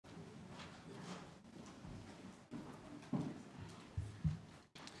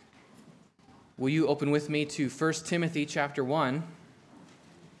Will you open with me to 1 Timothy chapter 1?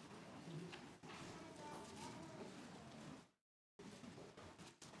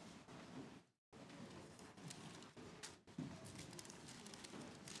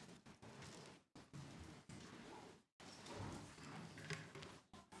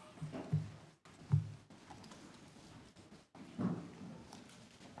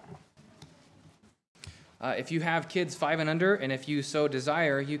 If you have kids 5 and under, and if you so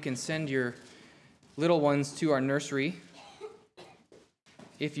desire, you can send your little ones to our nursery.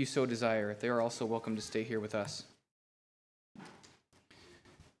 If you so desire, they are also welcome to stay here with us.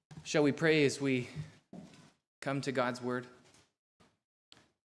 Shall we pray as we come to God's word?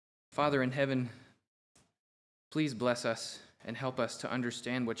 Father in heaven, please bless us and help us to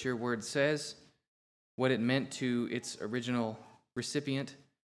understand what your word says, what it meant to its original recipient,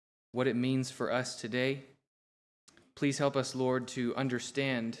 what it means for us today. Please help us, Lord, to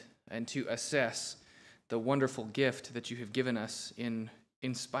understand and to assess the wonderful gift that you have given us in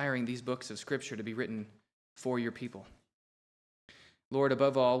inspiring these books of Scripture to be written for your people. Lord,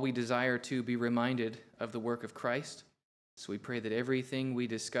 above all, we desire to be reminded of the work of Christ. So we pray that everything we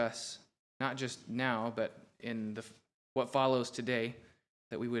discuss, not just now, but in what follows today,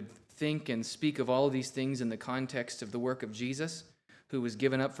 that we would think and speak of all of these things in the context of the work of Jesus, who was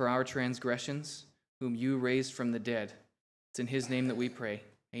given up for our transgressions, whom you raised from the dead. It's in his name that we pray.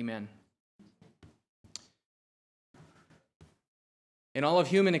 Amen. In all of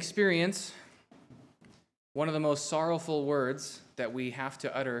human experience, one of the most sorrowful words that we have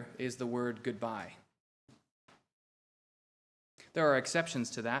to utter is the word goodbye. There are exceptions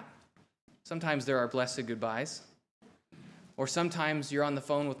to that. Sometimes there are blessed goodbyes. Or sometimes you're on the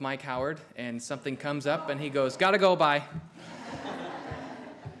phone with Mike Howard and something comes up and he goes, "Gotta go, bye."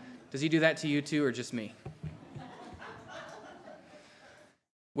 Does he do that to you too, or just me?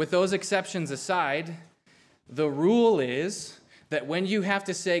 With those exceptions aside, the rule is that when you have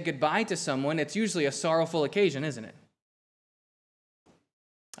to say goodbye to someone, it's usually a sorrowful occasion, isn't it?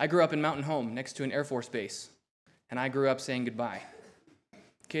 I grew up in Mountain Home, next to an Air Force base, and I grew up saying goodbye.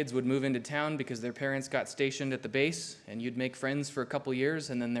 Kids would move into town because their parents got stationed at the base, and you'd make friends for a couple years,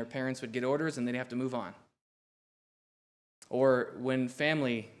 and then their parents would get orders, and they'd have to move on. Or when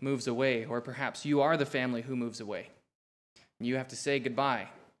family moves away, or perhaps you are the family who moves away, you have to say goodbye.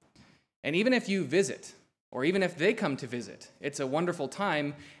 And even if you visit, or even if they come to visit, it's a wonderful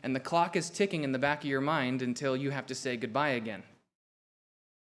time, and the clock is ticking in the back of your mind until you have to say goodbye again.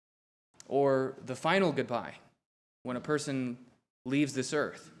 Or the final goodbye, when a person leaves this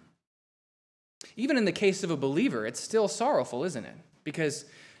earth. Even in the case of a believer, it's still sorrowful, isn't it? Because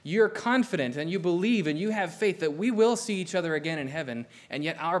you're confident and you believe and you have faith that we will see each other again in heaven, and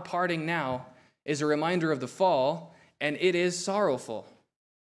yet our parting now is a reminder of the fall, and it is sorrowful.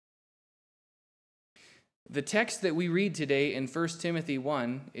 The text that we read today in 1 Timothy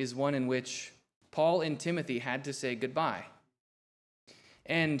 1 is one in which Paul and Timothy had to say goodbye.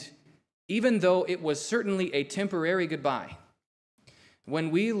 And even though it was certainly a temporary goodbye,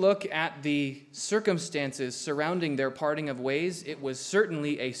 when we look at the circumstances surrounding their parting of ways, it was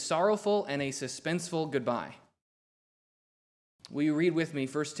certainly a sorrowful and a suspenseful goodbye. Will you read with me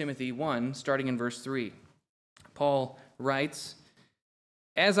 1 Timothy 1, starting in verse 3? Paul writes,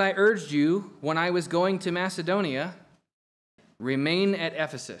 "As I urged you when I was going to Macedonia, remain at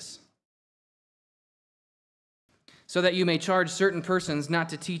Ephesus, so that you may charge certain persons not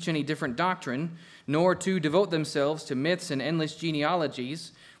to teach any different doctrine, nor to devote themselves to myths and endless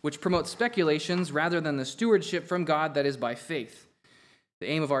genealogies, which promote speculations rather than the stewardship from God that is by faith. The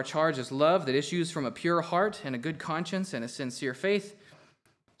aim of our charge is love that issues from a pure heart and a good conscience and a sincere faith.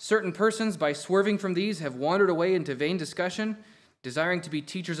 Certain persons, by swerving from these, have wandered away into vain discussion, desiring to be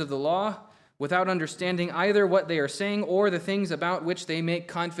teachers of the law, without understanding either what they are saying or the things about which they make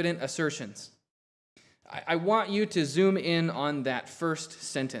confident assertions." I want you to zoom in on that first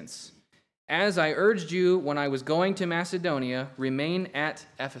sentence. As I urged you when I was going to Macedonia, remain at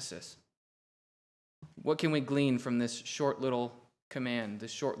Ephesus. What can we glean from this short little command,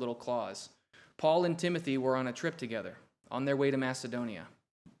 this short little clause? Paul and Timothy were on a trip together, on their way to Macedonia.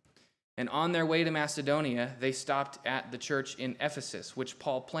 And on their way to Macedonia, they stopped at the church in Ephesus, which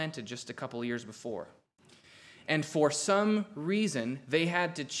Paul planted just a couple years before. And for some reason, they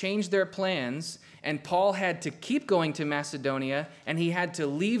had to change their plans, and Paul had to keep going to Macedonia, and he had to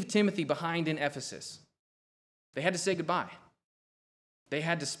leave Timothy behind in Ephesus. They had to say goodbye. They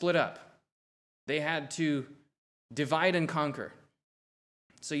had to split up. They had to divide and conquer.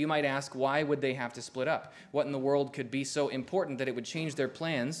 So you might ask, why would they have to split up? What in the world could be so important that it would change their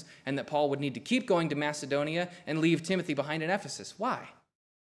plans and that Paul would need to keep going to Macedonia and leave Timothy behind in Ephesus? Why?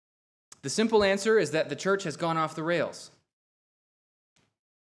 The simple answer is that the church has gone off the rails.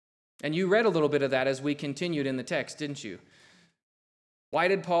 And you read a little bit of that as we continued in the text, didn't you? Why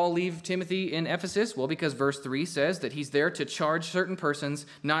did Paul leave Timothy in Ephesus? Well, because verse 3 says that he's there to charge certain persons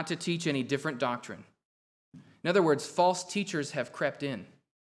not to teach any different doctrine. In other words, false teachers have crept in.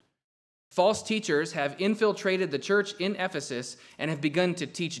 False teachers have infiltrated the church in Ephesus and have begun to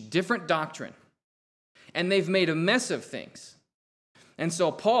teach different doctrine. And they've made a mess of things. And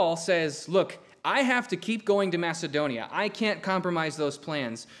so Paul says, look, I have to keep going to Macedonia. I can't compromise those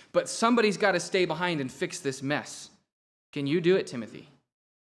plans, but somebody's got to stay behind and fix this mess. Can you do it, Timothy?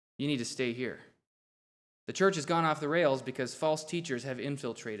 You need to stay here. The church has gone off the rails because false teachers have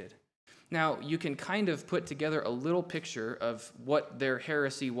infiltrated. Now, you can kind of put together a little picture of what their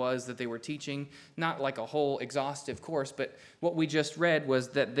heresy was that they were teaching, not like a whole exhaustive course, but what we just read was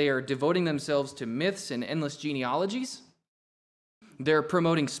that they are devoting themselves to myths and endless genealogies. They're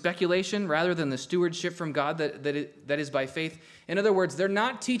promoting speculation rather than the stewardship from God that is by faith. In other words, they're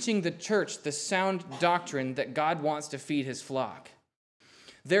not teaching the church the sound doctrine that God wants to feed his flock.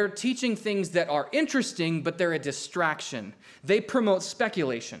 They're teaching things that are interesting, but they're a distraction. They promote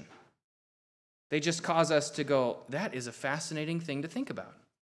speculation. They just cause us to go, that is a fascinating thing to think about.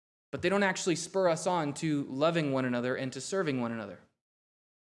 But they don't actually spur us on to loving one another and to serving one another.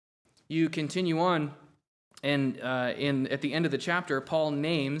 You continue on, and at the end of the chapter, Paul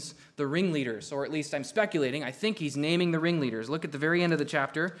names the ringleaders, or at least I'm speculating. I think he's naming the ringleaders. Look at the very end of the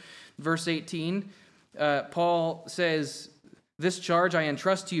chapter, verse 18. Paul says, "This charge I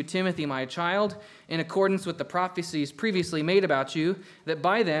entrust to you, Timothy, my child, in accordance with the prophecies previously made about you, that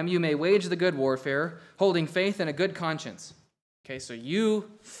by them you may wage the good warfare, holding faith and a good conscience." Okay, so you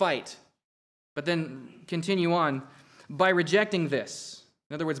fight. But then continue on. By rejecting this,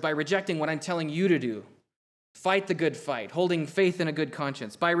 in other words, by rejecting what I'm telling you to do, fight the good fight, holding faith and a good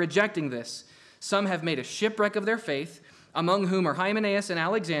conscience. By rejecting this, some have made a shipwreck of their faith, among whom are Hymenaeus and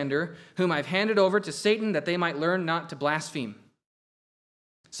Alexander, whom I've handed over to Satan that they might learn not to blaspheme.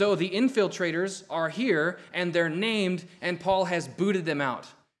 So the infiltrators are here, and they're named, and Paul has booted them out.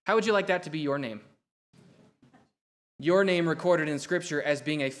 How would you like that to be your name? Your name recorded in Scripture as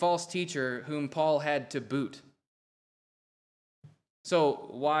being a false teacher whom Paul had to boot. So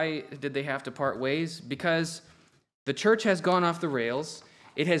why did they have to part ways? Because the church has gone off the rails.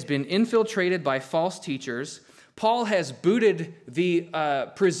 It has been infiltrated by false teachers. Paul has booted the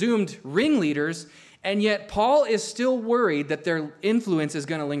presumed ringleaders, and yet Paul is still worried that their influence is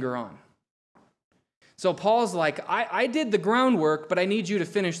going to linger on. So Paul's like, I did the groundwork, but I need you to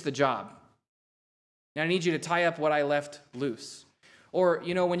finish the job. And I need you to tie up what I left loose. Or,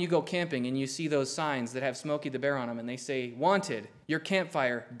 you know, when you go camping and you see those signs that have Smokey the Bear on them and they say, "Wanted, your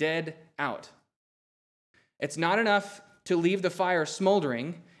campfire, dead, out." It's not enough to leave the fire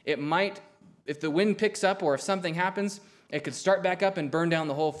smoldering. It might, if the wind picks up or if something happens, it could start back up and burn down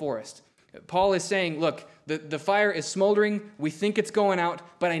the whole forest. Paul is saying, look, the fire is smoldering, we think it's going out,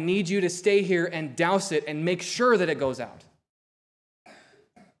 but I need you to stay here and douse it and make sure that it goes out.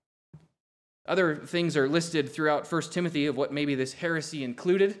 Other things are listed throughout 1 Timothy of what maybe this heresy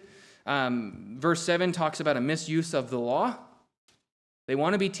included. Verse 7 talks about a misuse of the law. They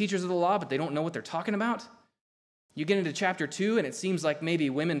want to be teachers of the law, but they don't know what they're talking about. You get into chapter 2, and it seems like maybe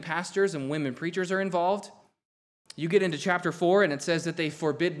women pastors and women preachers are involved. You get into chapter 4, and it says that they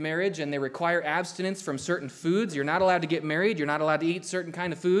forbid marriage and they require abstinence from certain foods. You're not allowed to get married. You're not allowed to eat certain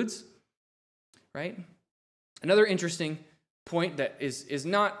kind of foods, right? Another interesting point that is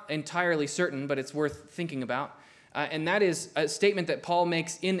not entirely certain, but it's worth thinking about, and that is a statement that Paul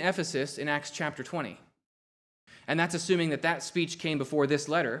makes in Ephesus in Acts chapter 20. And that's assuming that that speech came before this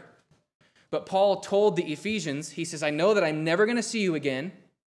letter. But Paul told the Ephesians, he says, "I know that I'm never going to see you again,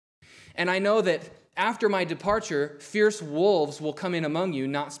 and I know that after my departure, fierce wolves will come in among you,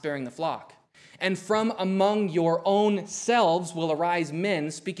 not sparing the flock. And from among your own selves will arise men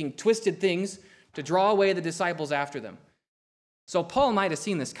speaking twisted things to draw away the disciples after them." So Paul might have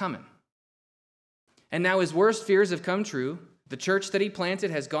seen this coming. And now his worst fears have come true. The church that he planted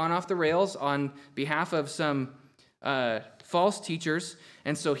has gone off the rails on behalf of some false teachers.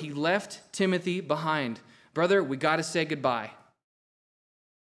 And so he left Timothy behind. Brother, we got to say goodbye.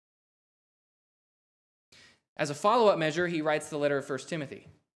 As a follow-up measure, he writes the letter of 1 Timothy.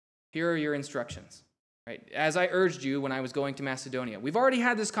 Here are your instructions. Right? As I urged you when I was going to Macedonia. We've already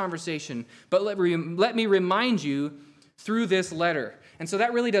had this conversation, but let me remind you through this letter. And so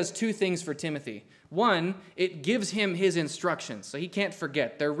that really does two things for Timothy. One, it gives him his instructions, so he can't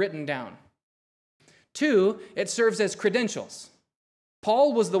forget. They're written down. Two, it serves as credentials.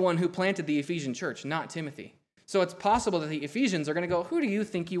 Paul was the one who planted the Ephesian church, not Timothy. So it's possible that the Ephesians are going to go, who do you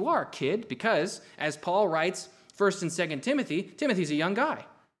think you are, kid? Because, as Paul writes 1st and 2nd Timothy, Timothy's a young guy.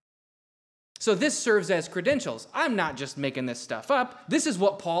 So this serves as credentials. I'm not just making this stuff up. This is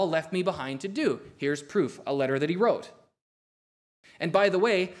what Paul left me behind to do. Here's proof, a letter that he wrote. And by the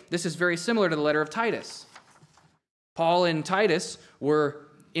way, this is very similar to the letter of Titus. Paul and Titus were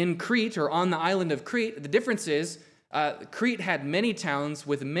in Crete, or on the island of Crete. The difference is Crete had many towns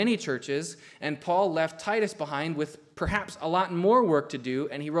with many churches, and Paul left Titus behind with perhaps a lot more work to do,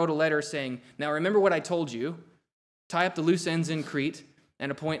 and he wrote a letter saying, now remember what I told you, tie up the loose ends in Crete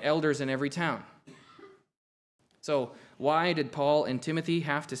and appoint elders in every town. So why did Paul and Timothy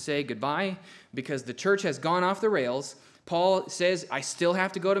have to say goodbye? Because the church has gone off the rails. Paul says, I still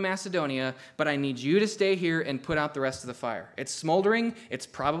have to go to Macedonia, but I need you to stay here and put out the rest of the fire. It's smoldering, it's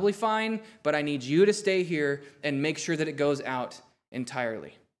probably fine, but I need you to stay here and make sure that it goes out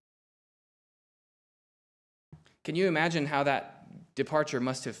entirely. Can you imagine how that departure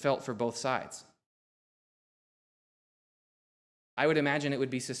must have felt for both sides? I would imagine it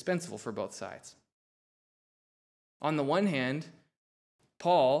would be suspenseful for both sides. On the one hand,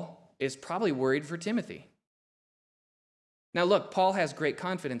 Paul is probably worried for Timothy. Now look, Paul has great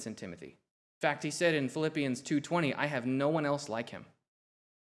confidence in Timothy. In fact, he said in Philippians 2:20, I have no one else like him.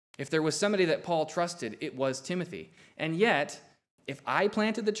 If there was somebody that Paul trusted, it was Timothy. And yet, if I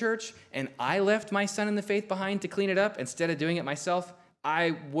planted the church and I left my son in the faith behind to clean it up instead of doing it myself,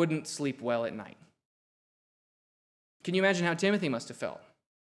 I wouldn't sleep well at night. Can you imagine how Timothy must have felt?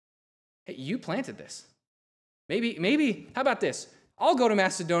 Hey, you planted this. Maybe, how about this? I'll go to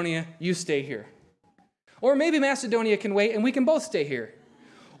Macedonia, you stay here. Or maybe Macedonia can wait and we can both stay here.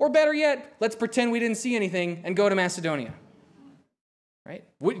 Or better yet, let's pretend we didn't see anything and go to Macedonia. Right?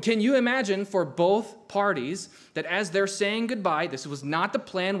 Can you imagine for both parties that as they're saying goodbye, this was not the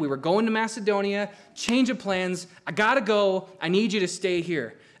plan, we were going to Macedonia, change of plans, I gotta go, I need you to stay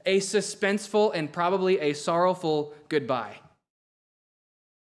here. A suspenseful and probably a sorrowful goodbye.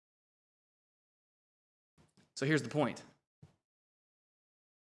 So here's the point.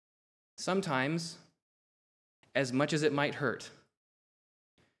 Sometimes, as much as it might hurt,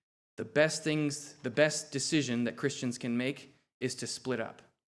 the best decision that Christians can make is to split up.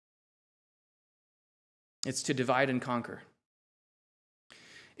 It's to divide and conquer.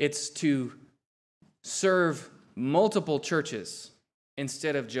 It's to serve multiple churches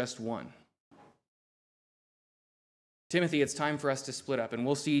instead of just one. Timothy, it's time for us to split up, and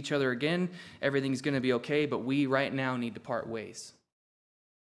we'll see each other again. Everything's going to be okay, but we right now need to part ways.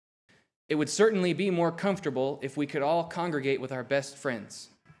 It would certainly be more comfortable if we could all congregate with our best friends,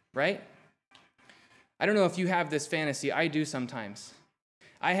 right? I don't know if you have this fantasy. I do sometimes.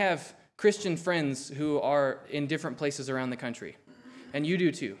 I have Christian friends who are in different places around the country, and you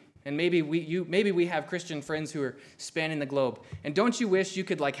do too. And maybe we have Christian friends who are spanning the globe. And don't you wish you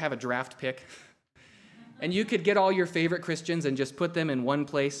could have a draft pick? And you could get all your favorite Christians and just put them in one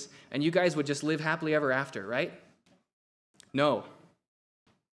place, and you guys would just live happily ever after, right? No.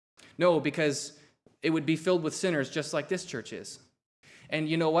 No, because it would be filled with sinners just like this church is. And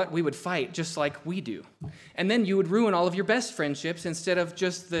you know what? We would fight just like we do. And then you would ruin all of your best friendships instead of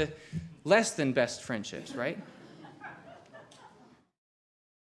just the less than best friendships, right?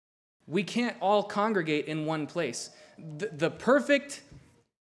 We can't all congregate in one place. The perfect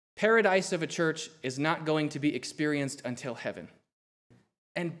paradise of a church is not going to be experienced until heaven.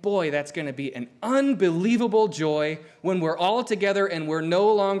 And boy, that's going to be an unbelievable joy when we're all together and we're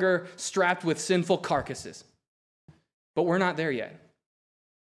no longer strapped with sinful carcasses. But we're not there yet.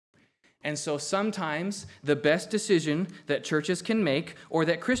 And so sometimes the best decision that churches can make or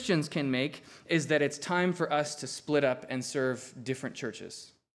that Christians can make is that it's time for us to split up and serve different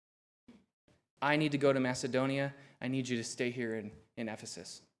churches. I need to go to Macedonia. I need you to stay here in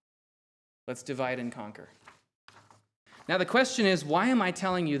Ephesus. Let's divide and conquer. Now the question is, why am I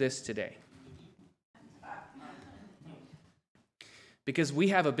telling you this today? Because we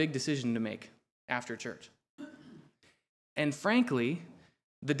have a big decision to make after church. And frankly,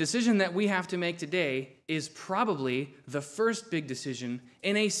 the decision that we have to make today is probably the first big decision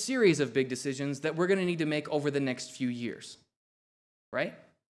in a series of big decisions that we're going to need to make over the next few years. Right?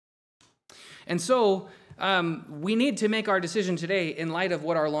 And so we need to make our decision today in light of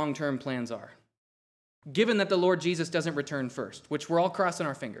what our long-term plans are. Given that the Lord Jesus doesn't return first, which we're all crossing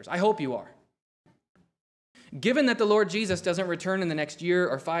our fingers. I hope you are. Given that the Lord Jesus doesn't return in the next year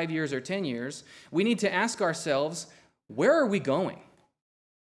or 5 years or 10 years, we need to ask ourselves, where are we going?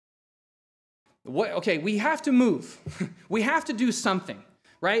 Okay, we have to move. We have to do something,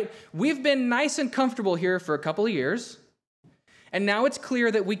 right? We've been nice and comfortable here for a couple of years, and now it's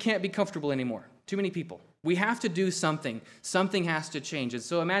clear that we can't be comfortable anymore. Too many people. We have to do something. Something has to change. And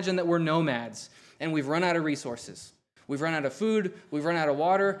so imagine that we're nomads and we've run out of resources. We've run out of food. We've run out of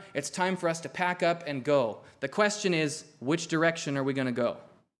water. It's time for us to pack up and go. The question is, which direction are we going to go?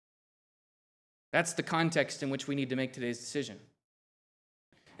 That's the context in which we need to make today's decision.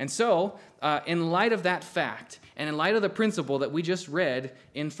 And so, in light of that fact, and in light of the principle that we just read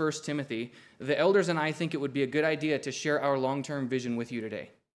in 1 Timothy, the elders and I think it would be a good idea to share our long-term vision with you today.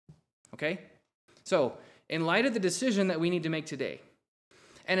 Okay? So, in light of the decision that we need to make today,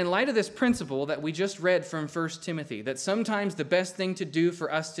 and in light of this principle that we just read from 1 Timothy, that sometimes the best thing to do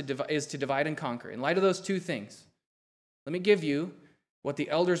for us is to divide and conquer, in light of those two things, let me give you what the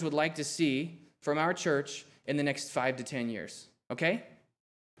elders would like to see from our church in the next 5 to 10 years. Okay?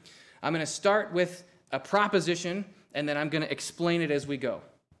 I'm going to start with a proposition, and then I'm going to explain it as we go.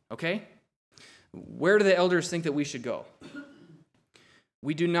 Okay? Where do the elders think that we should go?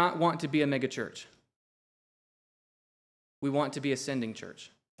 We do not want to be a megachurch. We want to be a sending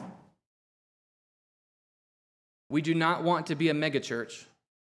church. We do not want to be a megachurch.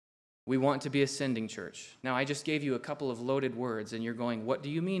 We want to be a sending church. Now, I just gave you a couple of loaded words, and you're going, what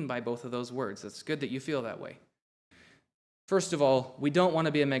do you mean by both of those words? It's good that you feel that way. First of all, we don't want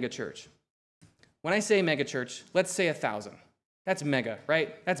to be a megachurch. When I say megachurch, let's say 1,000. That's mega,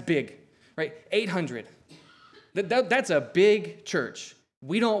 right? That's big, right? 800. That's a big church.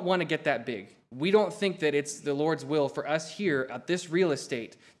 We don't want to get that big. We don't think that it's the Lord's will for us here at this real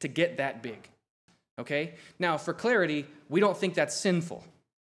estate to get that big, okay? Now, for clarity, we don't think that's sinful,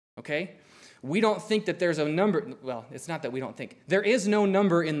 okay? We don't think that there's a number. Well, it's not that we don't think. There is no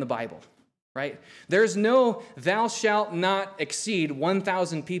number in the Bible. Right? There's no, thou shalt not exceed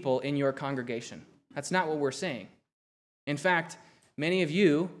 1,000 people in your congregation. That's not what we're saying. In fact, many of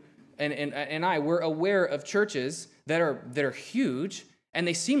you and I, we're aware of churches that are huge, and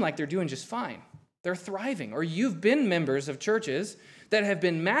they seem like they're doing just fine. They're thriving. Or you've been members of churches that have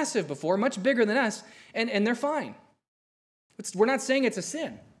been massive before, much bigger than us, and they're fine. We're not saying it's a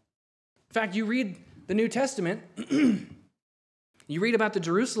sin. In fact, you read the New Testament, you read about the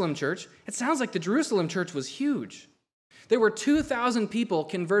Jerusalem church, it sounds like the Jerusalem church was huge. There were 2,000 people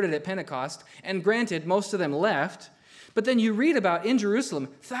converted at Pentecost, and granted, most of them left, but then you read about, in Jerusalem,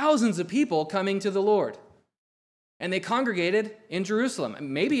 thousands of people coming to the Lord. And they congregated in Jerusalem,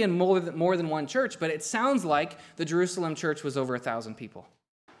 maybe in more than one church, but it sounds like the Jerusalem church was over 1,000 people.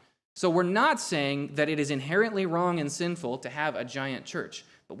 So we're not saying that it is inherently wrong and sinful to have a giant church.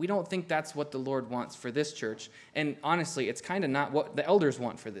 But we don't think that's what the Lord wants for this church. And honestly, it's kind of not what the elders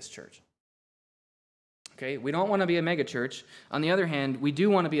want for this church. Okay, we don't want to be a mega church. On the other hand, we do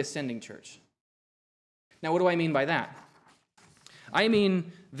want to be a sending church. Now, what do I mean by that? I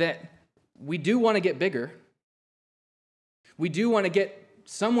mean that we do want to get bigger. We do want to get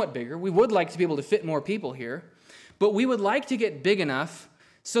somewhat bigger. We would like to be able to fit more people here. But we would like to get big enough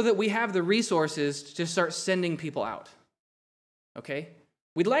so that we have the resources to start sending people out. Okay?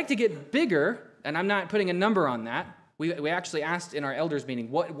 We'd like to get bigger, and I'm not putting a number on that. We actually asked in our elders meeting,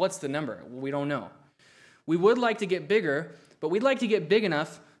 what's the number? Well, we don't know. We would like to get bigger, but we'd like to get big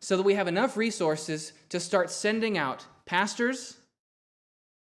enough so that we have enough resources to start sending out pastors,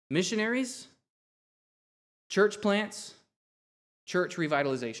 missionaries, church plants, church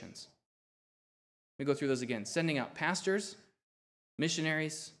revitalizations. Let me go through those again. Sending out pastors,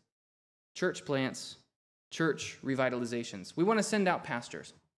 missionaries, church plants, church revitalizations. We want to send out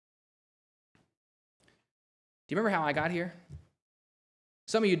pastors. Do you remember how I got here?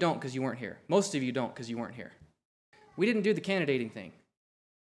 Some of you don't because you weren't here. Most of you don't because you weren't here. We didn't do the candidating thing.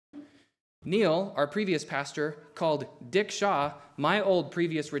 Neil, our previous pastor, called Dick Shaw, my old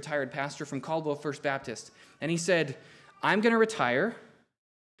previous retired pastor from Caldwell First Baptist, and he said, I'm going to retire,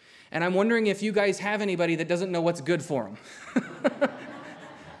 and I'm wondering if you guys have anybody that doesn't know what's good for him.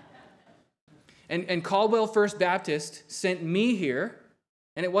 And Caldwell First Baptist sent me here,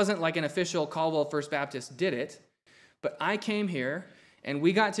 and it wasn't like an official Caldwell First Baptist did it, but I came here, and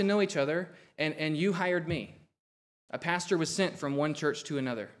we got to know each other, and you hired me. A pastor was sent from one church to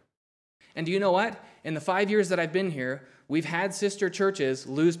another. And do you know what? In the 5 years that I've been here, we've had sister churches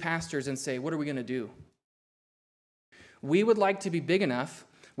lose pastors and say, what are we going to do? We would like to be big enough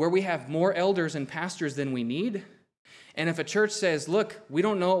where we have more elders and pastors than we need. And if a church says, look, we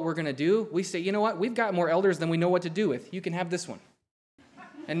don't know what we're going to do, we say, you know what? We've got more elders than we know what to do with. You can have this one.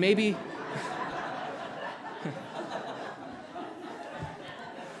 And maybe...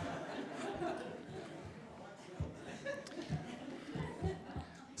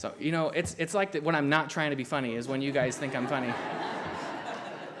 So, you know, it's like that when I'm not trying to be funny is when you guys think I'm funny.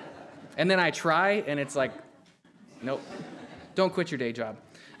 And then I try, and it's like, nope, don't quit your day job.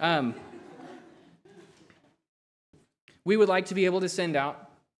 We would like to be able to send out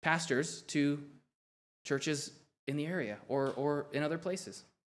pastors to churches in the area or in other places.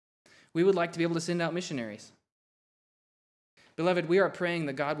 We would like to be able to send out missionaries. Beloved, we are praying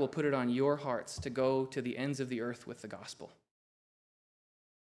that God will put it on your hearts to go to the ends of the earth with the gospel.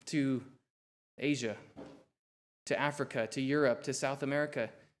 To Asia, to Africa, to Europe, to South America,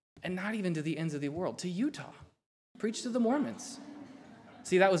 and not even to the ends of the world, to Utah. Preach to the Mormons.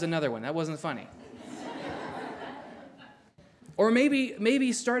 See, that was another one. That wasn't funny. Or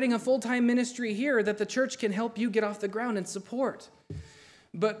maybe starting a full-time ministry here that the church can help you get off the ground and support.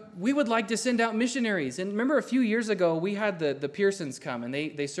 But we would like to send out missionaries. And remember a few years ago, we had the Pearsons come, and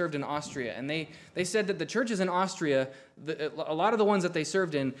they served in Austria. And they said that the churches in Austria, a lot of the ones that they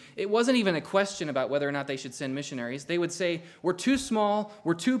served in, it wasn't even a question about whether or not they should send missionaries. They would say, we're too small,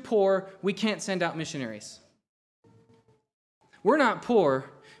 we're too poor, we can't send out missionaries. We're not poor,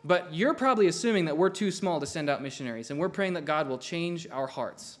 but you're probably assuming that we're too small to send out missionaries. And we're praying that God will change our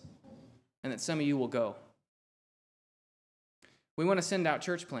hearts and that some of you will go. We want to send out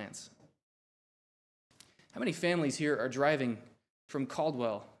church plants. How many families here are driving from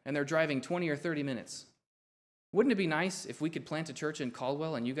Caldwell and they're driving 20 or 30 minutes? Wouldn't it be nice if we could plant a church in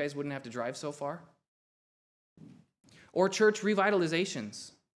Caldwell and you guys wouldn't have to drive so far? Or church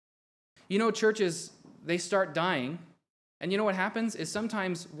revitalizations. You know, churches, they start dying, and you know what happens is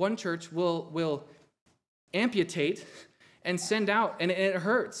sometimes one church will amputate and send out, and it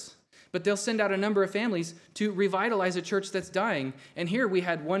hurts. But they'll send out a number of families to revitalize a church that's dying. And here we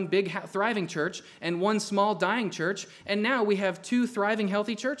had one big thriving church and one small dying church, and now we have two thriving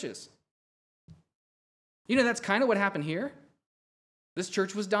healthy churches. You know, that's kind of what happened here. This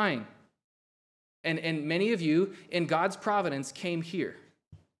church was dying. And many of you, in God's providence, came here.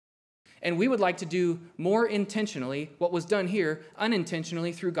 And we would like to do more intentionally what was done here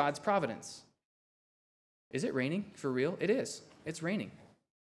unintentionally through God's providence. Is it raining for real? It is. It's raining.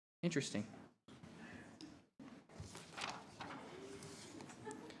 Interesting.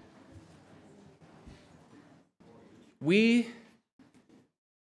 We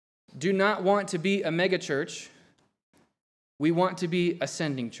do not want to be a megachurch. We want to be a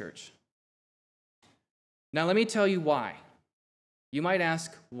sending church. Now, let me tell you why. You might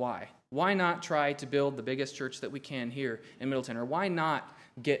ask, why? Why not try to build the biggest church that we can here in Middleton? Or why not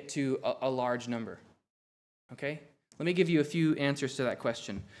get to a large number? Okay? Let me give you a few answers to that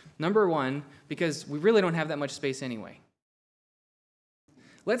question. Number one, because we really don't have that much space anyway.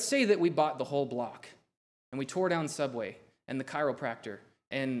 Let's say that we bought the whole block and we tore down Subway and the chiropractor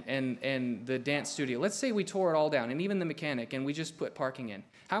and the dance studio. Let's say we tore it all down and even the mechanic and we just put parking in.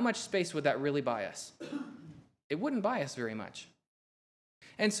 How much space would that really buy us? It wouldn't buy us very much.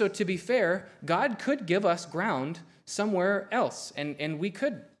 And so to be fair, God could give us ground somewhere else and we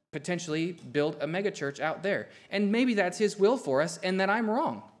could potentially build a megachurch out there. And maybe that's his will for us and that I'm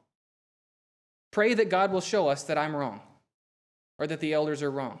wrong. Pray that God will show us that I'm wrong or that the elders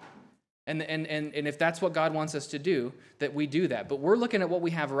are wrong. And if that's what God wants us to do, that we do that. But we're looking at what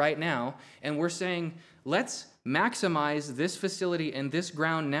we have right now and we're saying, let's maximize this facility and this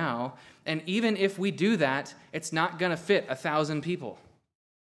ground now. And even if we do that, it's not going to fit 1,000 people.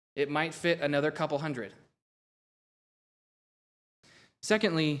 It might fit another couple hundred.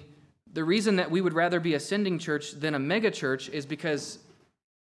 Secondly, the reason that we would rather be a sending church than a mega church is because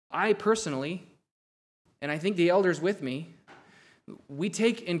I personally, and I think the elders with me, we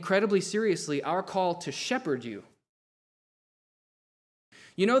take incredibly seriously our call to shepherd you.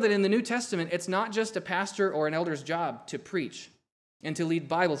 You know that in the New Testament, it's not just a pastor or an elder's job to preach and to lead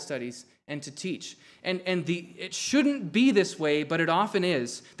Bible studies and to teach. And it shouldn't be this way, but it often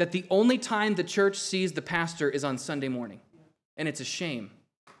is, that the only time the church sees the pastor is on Sunday morning. And it's a shame.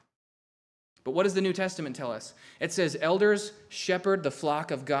 But what does the New Testament tell us? It says, elders, shepherd the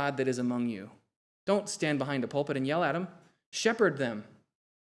flock of God that is among you. Don't stand behind a pulpit and yell at them. Shepherd them.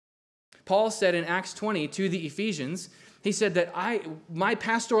 Paul said in Acts 20 to the Ephesians, he said that my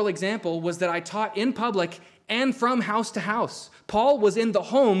pastoral example was that I taught in public and from house to house. Paul was in the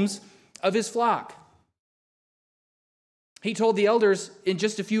homes of his flock. He told the elders in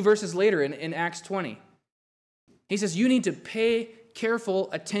just a few verses later in Acts 20, he says, you need to pay careful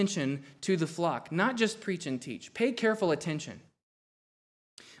attention to the flock, not just preach and teach. Pay careful attention.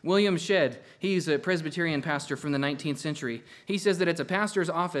 William Shedd, he's a Presbyterian pastor from the 19th century. He says that it's a pastor's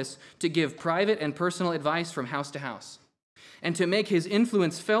office to give private and personal advice from house to house and to make his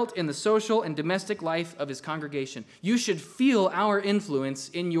influence felt in the social and domestic life of his congregation. You should feel our influence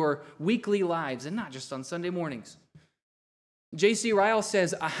in your weekly lives and not just on Sunday mornings. J.C. Ryle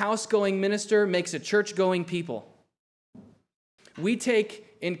says, a house-going minister makes a church-going people. We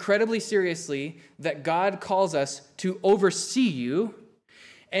take incredibly seriously that God calls us to oversee you,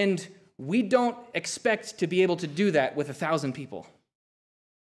 and we don't expect to be able to do that with 1,000 people.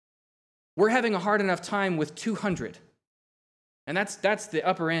 We're having a hard enough time with 200, and that's the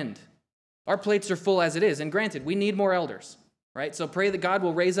upper end. Our plates are full as it is, and granted, we need more elders, right? So pray that God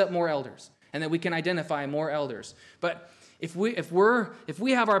will raise up more elders, and that we can identify more elders. But if we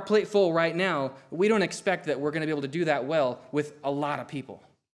have our plate full right now, we don't expect that we're going to be able to do that well with a lot of people.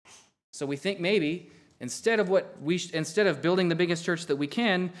 So we think maybe instead of building the biggest church that we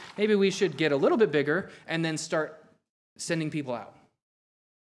can, maybe we should get a little bit bigger and then start sending people out.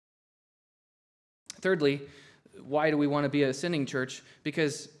 Thirdly, why do we want to be a sending church?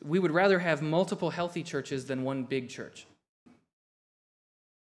 Because we would rather have multiple healthy churches than one big church.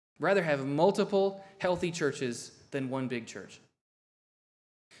 Rather have multiple healthy churches than one big church.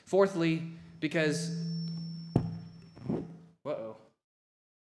 Fourthly, because,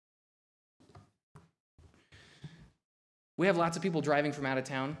 we have lots of people driving from out of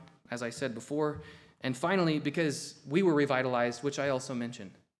town, as I said before. And finally, because we were revitalized, which I also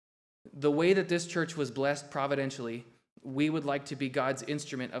mentioned. The way that this church was blessed providentially, we would like to be God's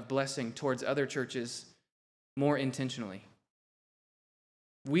instrument of blessing towards other churches more intentionally.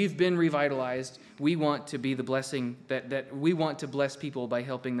 We've been revitalized. We want to be the blessing that we want to bless people by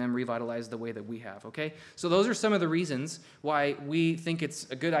helping them revitalize the way that we have, okay? So those are some of the reasons why we think it's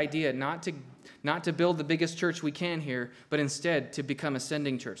a good idea not to build the biggest church we can here, but instead to become a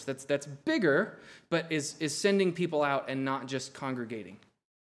sending church. That's bigger, but is sending people out and not just congregating.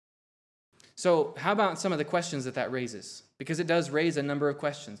 So how about some of the questions that raises? Because it does raise a number of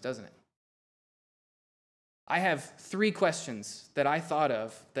questions, doesn't it? I have 3 questions that I thought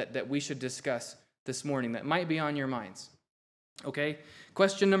of that we should discuss this morning that might be on your minds. Okay?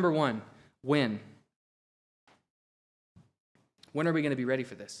 Question number 1, when? When are we going to be ready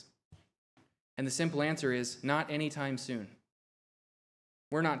for this? And the simple answer is not anytime soon.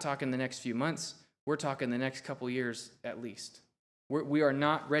 We're not talking the next few months. We're talking the next couple years at least. We are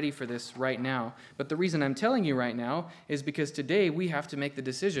not ready for this right now. But the reason I'm telling you right now is because today we have to make the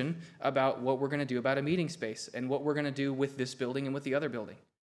decision about what we're going to do about a meeting space and what we're going to do with this building and with the other building.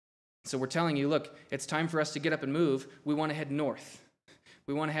 So we're telling you, look, it's time for us to get up and move. We want to head north.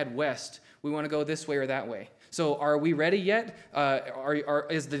 We want to head west. We want to go this way or that way. So are we ready yet?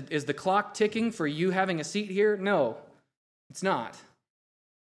 Is the clock ticking for you having a seat here? No, it's not.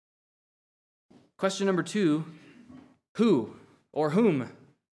 Question number 2, who? Or whom?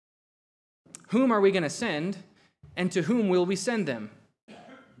 Whom are we going to send, and to whom will we send them?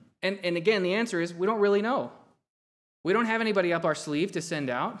 And again, the answer is we don't really know. We don't have anybody up our sleeve to send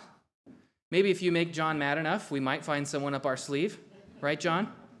out. Maybe if you make John mad enough, we might find someone up our sleeve. Right, John?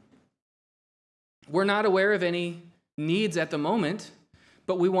 We're not aware of any needs at the moment,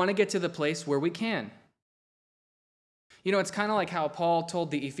 but we want to get to the place where we can. You know, it's kind of like how Paul told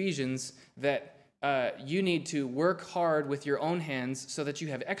the Ephesians that you need to work hard with your own hands so that you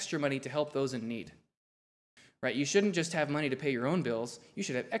have extra money to help those in need. Right? You shouldn't just have money to pay your own bills. You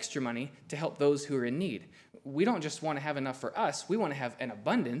should have extra money to help those who are in need. We don't just want to have enough for us. We want to have an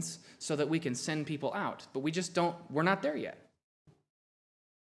abundance so that we can send people out. But we're not there yet.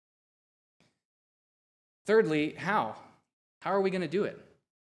 Thirdly, how? How are we going to do it?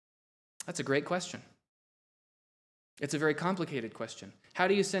 That's a great question. It's a very complicated question. How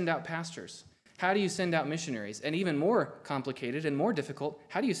do you send out pastors? How do you send out missionaries? And even more complicated and more difficult,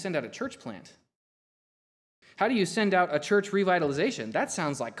 how do you send out a church plant? How do you send out a church revitalization? That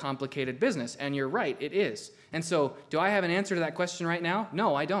sounds like complicated business, and you're right, it is. And so, do I have an answer to that question right now?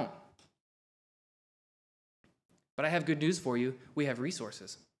 No, I don't. But I have good news for you. We have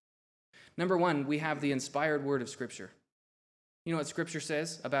resources. Number 1, we have the inspired word of Scripture. You know what Scripture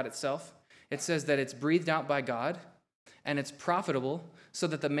says about itself? It says that it's breathed out by God, and it's profitable so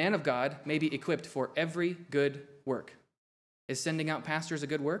that the man of God may be equipped for every good work. Is sending out pastors a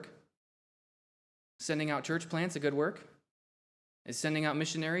good work? Sending out church plants a good work? Is sending out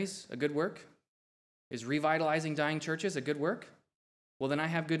missionaries a good work? Is revitalizing dying churches a good work? Well, then I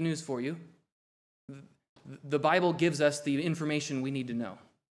have good news for you. The Bible gives us the information we need to know.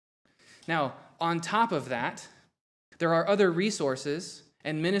 Now, on top of that, there are other resources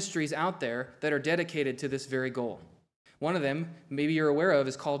and ministries out there that are dedicated to this very goal. One of them, maybe you're aware of,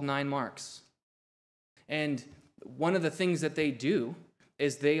 is called 9 Marks. And one of the things that they do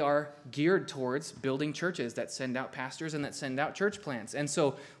is they are geared towards building churches that send out pastors and that send out church plants. And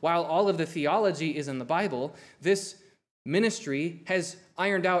so while all of the theology is in the Bible, this ministry has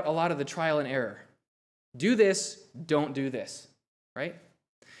ironed out a lot of the trial and error. Do this, don't do this, right?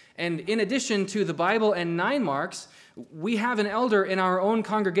 And in addition to the Bible and 9 Marks, We have an elder in our own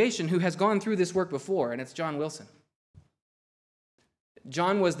congregation who has gone through this work before, and it's John Wilson.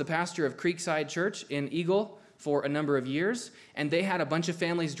 John was the pastor of Creekside Church in Eagle for a number of years, and they had a bunch of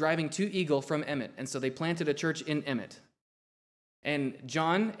families driving to Eagle from Emmett, and so they planted a church in Emmett. And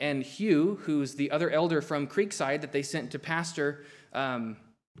John and Hugh, who's the other elder from Creekside that they sent to pastor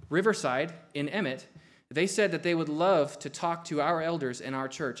Riverside in Emmett, they said that they would love to talk to our elders in our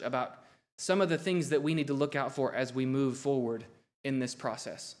church about some of the things that we need to look out for as we move forward in this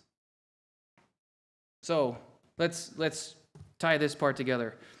process. So let's tie this part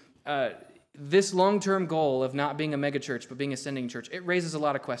together. This long-term goal of not being a megachurch but being a sending church, it raises a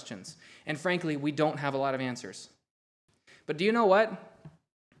lot of questions. And frankly, we don't have a lot of answers. But do you know what?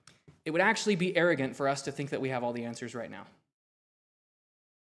 It would actually be arrogant for us to think that we have all the answers right now.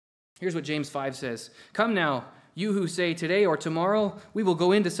 Here's what James 5 says. Come now, you who say today or tomorrow, we will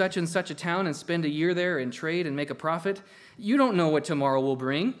go into such and such a town and spend a year there and trade and make a profit. You don't know what tomorrow will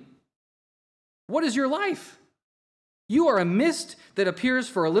bring. What is your life? You are a mist that appears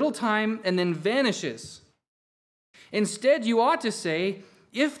for a little time and then vanishes. Instead, you ought to say,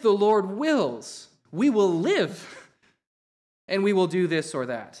 if the Lord wills, we will live, and we will do this or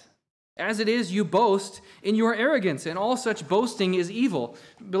that. As it is, you boast in your arrogance, and all such boasting is evil.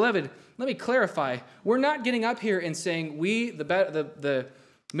 Beloved, let me clarify. We're not getting up here and saying, we, the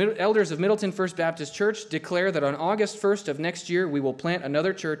elders of Middleton First Baptist Church, declare that on August 1st of next year, we will plant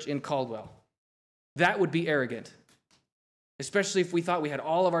another church in Caldwell. That would be arrogant, especially if we thought we had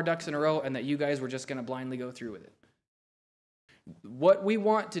all of our ducks in a row and that you guys were just going to blindly go through with it. What we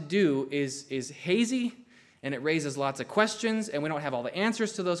want to do is hazy, and it raises lots of questions, and we don't have all the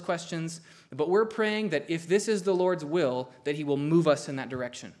answers to those questions, but we're praying that if this is the Lord's will, that he will move us in that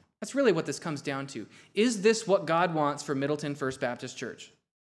direction. That's really what this comes down to. Is this what God wants for Middleton First Baptist Church?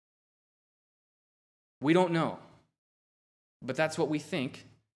 We don't know, but that's what we think,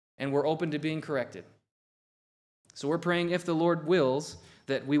 and we're open to being corrected. So we're praying, if the Lord wills,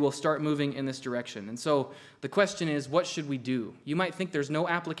 that we will start moving in this direction. And so the question is, what should we do? You might think there's no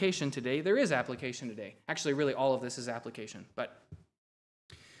application today. There is application today. Actually, really, all of this is application. But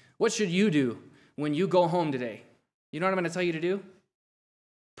what should you do when you go home today? You know what I'm going to tell you to do?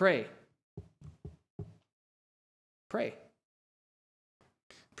 Pray. Pray.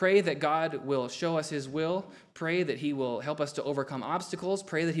 Pray that God will show us his will. Pray that he will help us to overcome obstacles.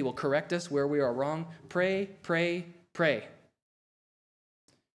 Pray that he will correct us where we are wrong. Pray, pray, pray.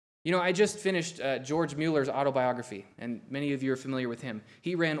 You know, I just finished George Mueller's autobiography, and many of you are familiar with him.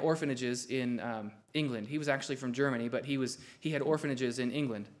 He ran orphanages in England. He was actually from Germany, but he had orphanages in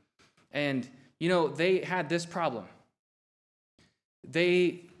England. And, you know, they had this problem.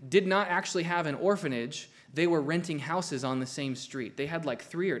 They did not actually have an orphanage. They were renting houses on the same street. They had like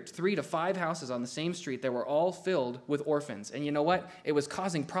three to five houses on the same street that were all filled with orphans. And you know what? It was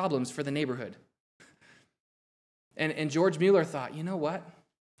causing problems for the neighborhood. And George Mueller thought, you know what?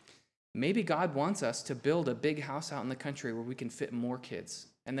 Maybe God wants us to build a big house out in the country where we can fit more kids,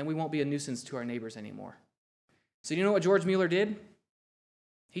 and then we won't be a nuisance to our neighbors anymore. So you know what George Mueller did?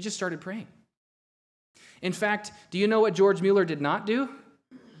 He just started praying. In fact, do you know what George Mueller did not do?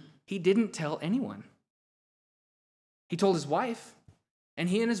 He didn't tell anyone. He told his wife, and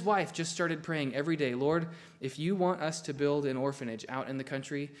he and his wife just started praying every day, Lord, if you want us to build an orphanage out in the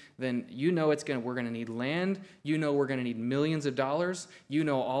country, then you know we're going to need land. You know we're going to need millions of dollars. You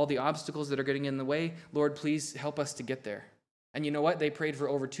know all the obstacles that are getting in the way. Lord, please help us to get there. And you know what? They prayed for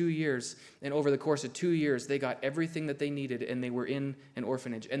over 2 years, and over the course of 2 years, they got everything that they needed, and they were in an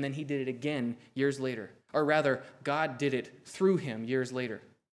orphanage. And then he did it again years later. Or rather, God did it through him years later.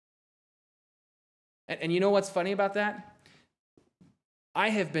 And you know what's funny about that?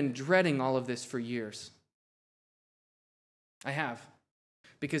 I have been dreading all of this for years. I have,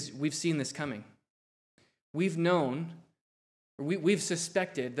 because we've seen this coming. We've known, we've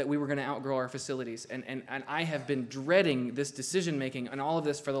suspected that we were going to outgrow our facilities, and I have been dreading this decision-making and all of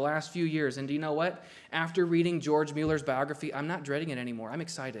this for the last few years. And do you know what? After reading George Mueller's biography, I'm not dreading it anymore. I'm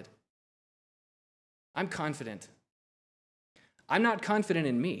excited. I'm confident. I'm not confident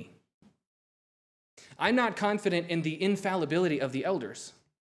in me. I'm not confident in the infallibility of the elders.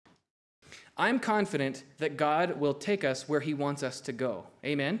 I'm confident that God will take us where he wants us to go.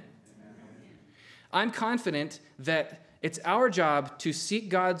 Amen? I'm confident that it's our job to seek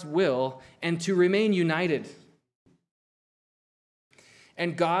God's will and to remain united.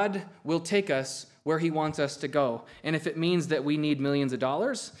 And God will take us where he wants us to go. And if it means that we need millions of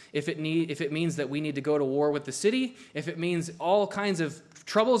dollars, if it means that we need to go to war with the city, if it means all kinds of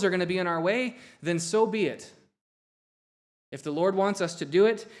troubles are going to be in our way, then so be it. If the Lord wants us to do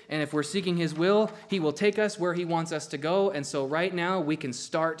it, and if we're seeking his will, he will take us where he wants us to go. And so right now we can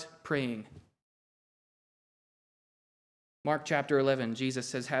start praying. Mark chapter 11, Jesus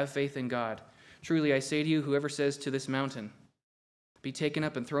says, have faith in God. Truly I say to you, whoever says to this mountain, be taken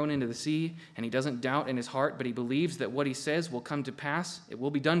up and thrown into the sea, and he doesn't doubt in his heart, but he believes that what he says will come to pass, it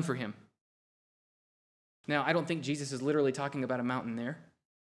will be done for him. Now, I don't think Jesus is literally talking about a mountain there.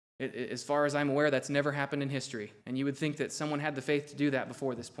 As far as I'm aware, that's never happened in history. And you would think that someone had the faith to do that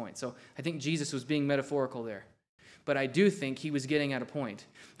before this point. So I think Jesus was being metaphorical there. But I do think he was getting at a point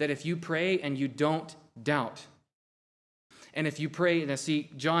that if you pray and you don't doubt, and if you pray, now see,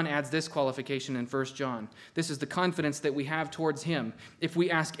 John adds this qualification in 1 John. This is the confidence that we have towards him. If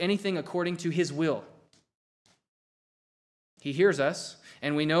we ask anything according to his will, he hears us,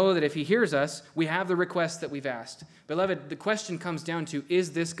 and we know that if he hears us, we have the request that we've asked. Beloved, the question comes down to,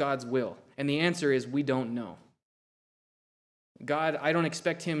 is this God's will? And the answer is, we don't know. God, I don't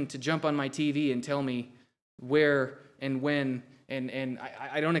expect him to jump on my TV and tell me where and when, and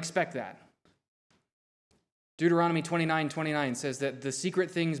I don't expect that. Deuteronomy 29:29 says that the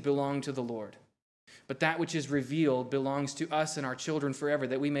secret things belong to the Lord, but that which is revealed belongs to us and our children forever,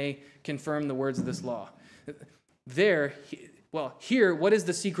 that we may confirm the words of this law. Here, what is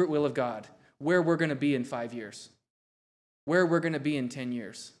the secret will of God? Where we're going to be in 5 years. Where we're going to be in 10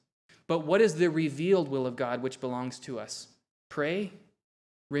 years. But what is the revealed will of God which belongs to us? Pray,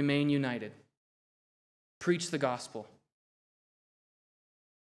 remain united. Preach the gospel.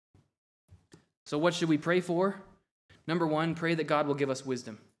 So what should we pray for? Number one, pray that God will give us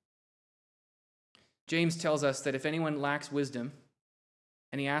wisdom. James tells us that if anyone lacks wisdom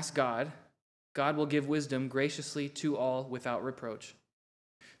and he asks God, God will give wisdom graciously to all without reproach.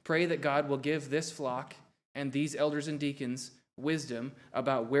 Pray that God will give this flock and these elders and deacons wisdom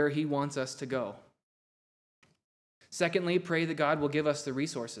about where he wants us to go. Secondly, pray that God will give us the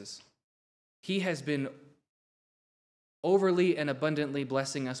resources. He has been overly and abundantly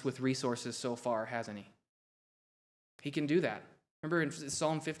blessing us with resources so far, hasn't he? He can do that. Remember in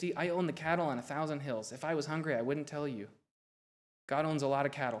Psalm 50, I own the cattle on 1,000 hills. If I was hungry, I wouldn't tell you. God owns a lot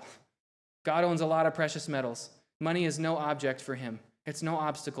of cattle. God owns a lot of precious metals. Money is no object for him. It's no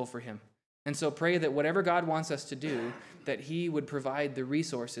obstacle for him. And so pray that whatever God wants us to do, that he would provide the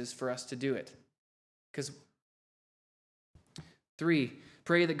resources for us to do it. Because 3,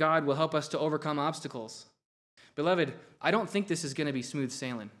 pray that God will help us to overcome obstacles. Beloved, I don't think this is going to be smooth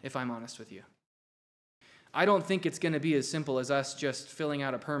sailing, if I'm honest with you. I don't think it's going to be as simple as us just filling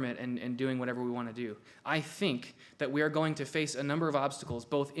out a permit and doing whatever we want to do. I think that we are going to face a number of obstacles,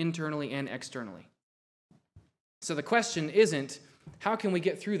 both internally and externally. So the question isn't, how can we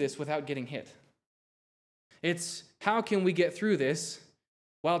get through this without getting hit? It's, how can we get through this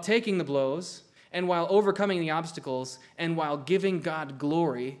while taking the blows and while overcoming the obstacles and while giving God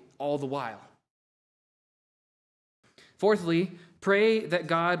glory all the while? Fourthly, pray that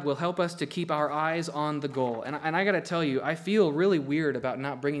God will help us to keep our eyes on the goal. And I got to tell you, I feel really weird about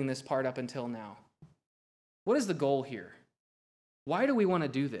not bringing this part up until now. What is the goal here? Why do we want to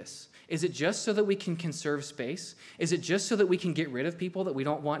do this? Is it just so that we can conserve space? Is it just so that we can get rid of people that we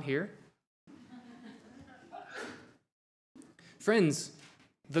don't want here? Friends,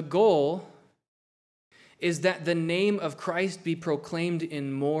 the goal is that the name of Christ be proclaimed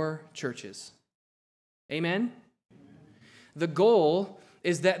in more churches. Amen? The goal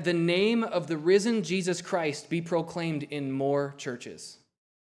is that the name of the risen Jesus Christ be proclaimed in more churches.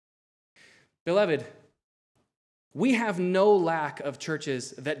 Beloved, we have no lack of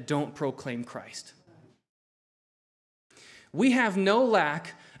churches that don't proclaim Christ. We have no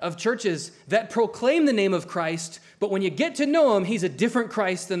lack of churches that proclaim the name of Christ, but when you get to know him, he's a different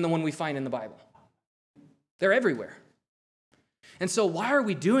Christ than the one we find in the Bible. They're everywhere. And so why are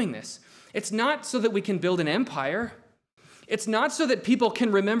we doing this? It's not so that we can build an empire. It's not so that people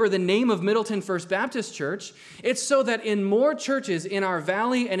can remember the name of Middleton First Baptist Church. It's so that in more churches in our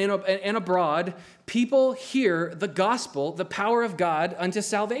valley and abroad, people hear the gospel, the power of God unto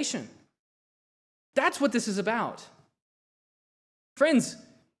salvation. That's what this is about. Friends,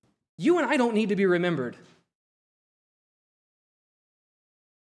 you and I don't need to be remembered.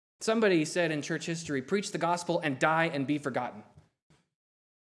 Somebody said in church history, preach the gospel and die and be forgotten.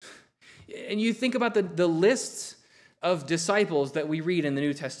 And you think about the lists of disciples that we read in the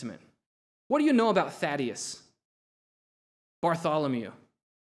New Testament. What do you know about Thaddeus, Bartholomew,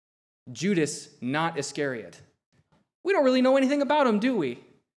 Judas, not Iscariot? We don't really know anything about them, do we?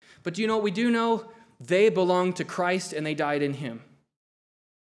 But do you know what we do know? They belonged to Christ and they died in him.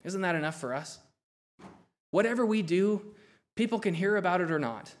 Isn't that enough for us? Whatever we do, people can hear about it or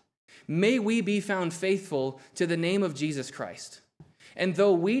not. May we be found faithful to the name of Jesus Christ. And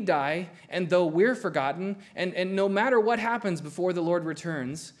though we die, and though we're forgotten, and no matter what happens before the Lord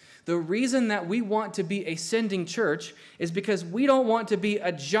returns, the reason that we want to be a sending church is because we don't want to be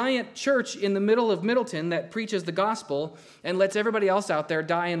a giant church in the middle of Middleton that preaches the gospel and lets everybody else out there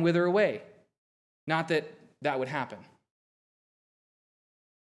die and wither away. Not that that would happen.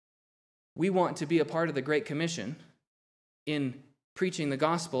 We want to be a part of the Great Commission in preaching the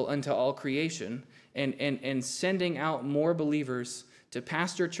gospel unto all creation and sending out more believers to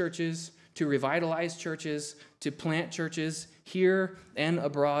pastor churches, to revitalize churches, to plant churches here and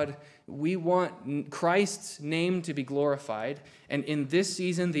abroad. We want Christ's name to be glorified. And in this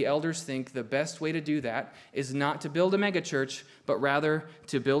season, the elders think the best way to do that is not to build a megachurch, but rather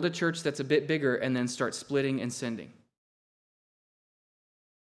to build a church that's a bit bigger and then start splitting and sending.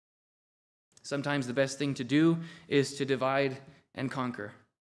 Sometimes the best thing to do is to divide and conquer.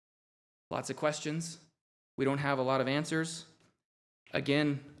 Lots of questions. We don't have a lot of answers.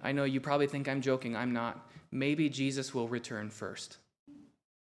 Again, I know you probably think I'm joking. I'm not. Maybe Jesus will return first.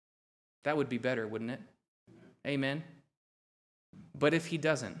 That would be better, wouldn't it? Amen. But if he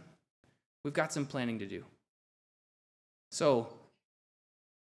doesn't, we've got some planning to do. So,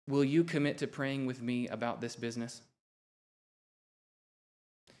 will you commit to praying with me about this business?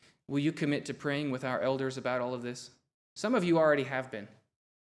 Will you commit to praying with our elders about all of this? Some of you already have been.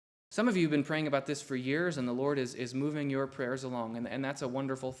 Some of you have been praying about this for years, and the Lord is moving your prayers along, and that's a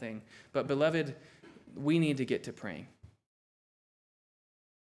wonderful thing. But beloved, we need to get to praying.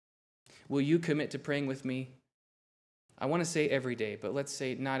 Will you commit to praying with me? I want to say every day, but let's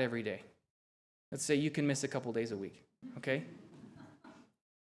say not every day. Let's say you can miss a couple days a week, okay?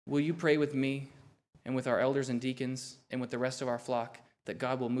 Will you pray with me and with our elders and deacons and with the rest of our flock that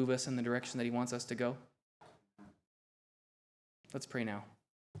God will move us in the direction that he wants us to go? Let's pray now.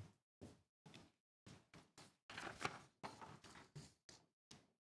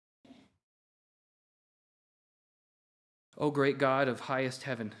 O great God of highest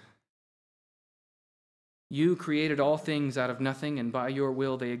heaven, you created all things out of nothing, and by your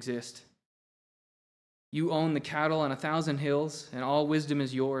will they exist. You own the cattle on 1,000 hills, and all wisdom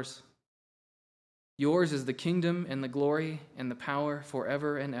is yours. Yours is the kingdom and the glory and the power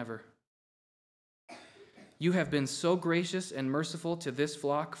forever and ever. You have been so gracious and merciful to this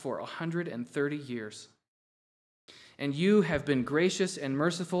flock for 130 years. And you have been gracious and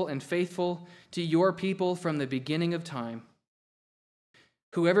merciful and faithful to your people from the beginning of time.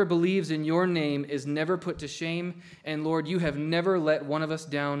 Whoever believes in your name is never put to shame, and Lord, you have never let one of us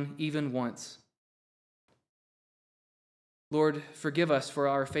down even once. Lord, forgive us for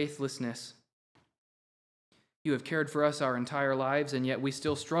our faithlessness. You have cared for us our entire lives, and yet we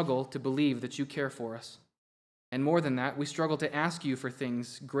still struggle to believe that you care for us. And more than that, we struggle to ask you for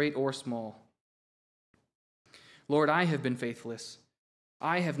things, great or small. Lord, I have been faithless.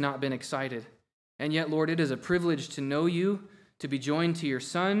 I have not been excited. And yet, Lord, it is a privilege to know you, to be joined to your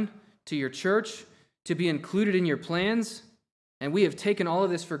Son, to your church, to be included in your plans. And we have taken all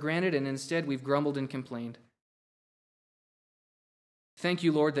of this for granted, and instead we've grumbled and complained. Thank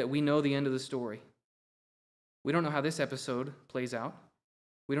you, Lord, that we know the end of the story. We don't know how this episode plays out.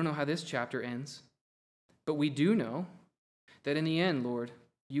 We don't know how this chapter ends. But we do know that in the end, Lord,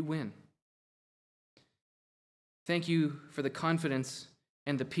 you win. Thank you for the confidence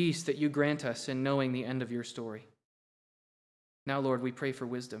and the peace that you grant us in knowing the end of your story. Now, Lord, we pray for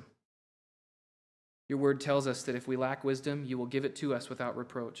wisdom. Your word tells us that if we lack wisdom, you will give it to us without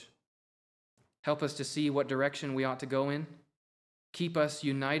reproach. Help us to see what direction we ought to go in. Keep us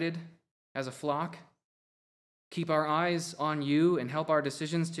united as a flock. Keep our eyes on you and help our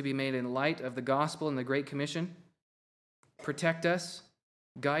decisions to be made in light of the gospel and the Great Commission. Protect us,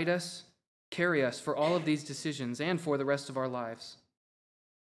 guide us, carry us for all of these decisions and for the rest of our lives.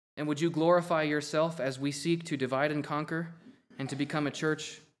 And would you glorify yourself as we seek to divide and conquer and to become a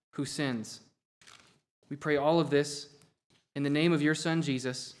church who sins? We pray all of this in the name of your Son,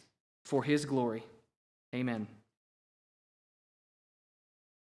 Jesus, for his glory. Amen.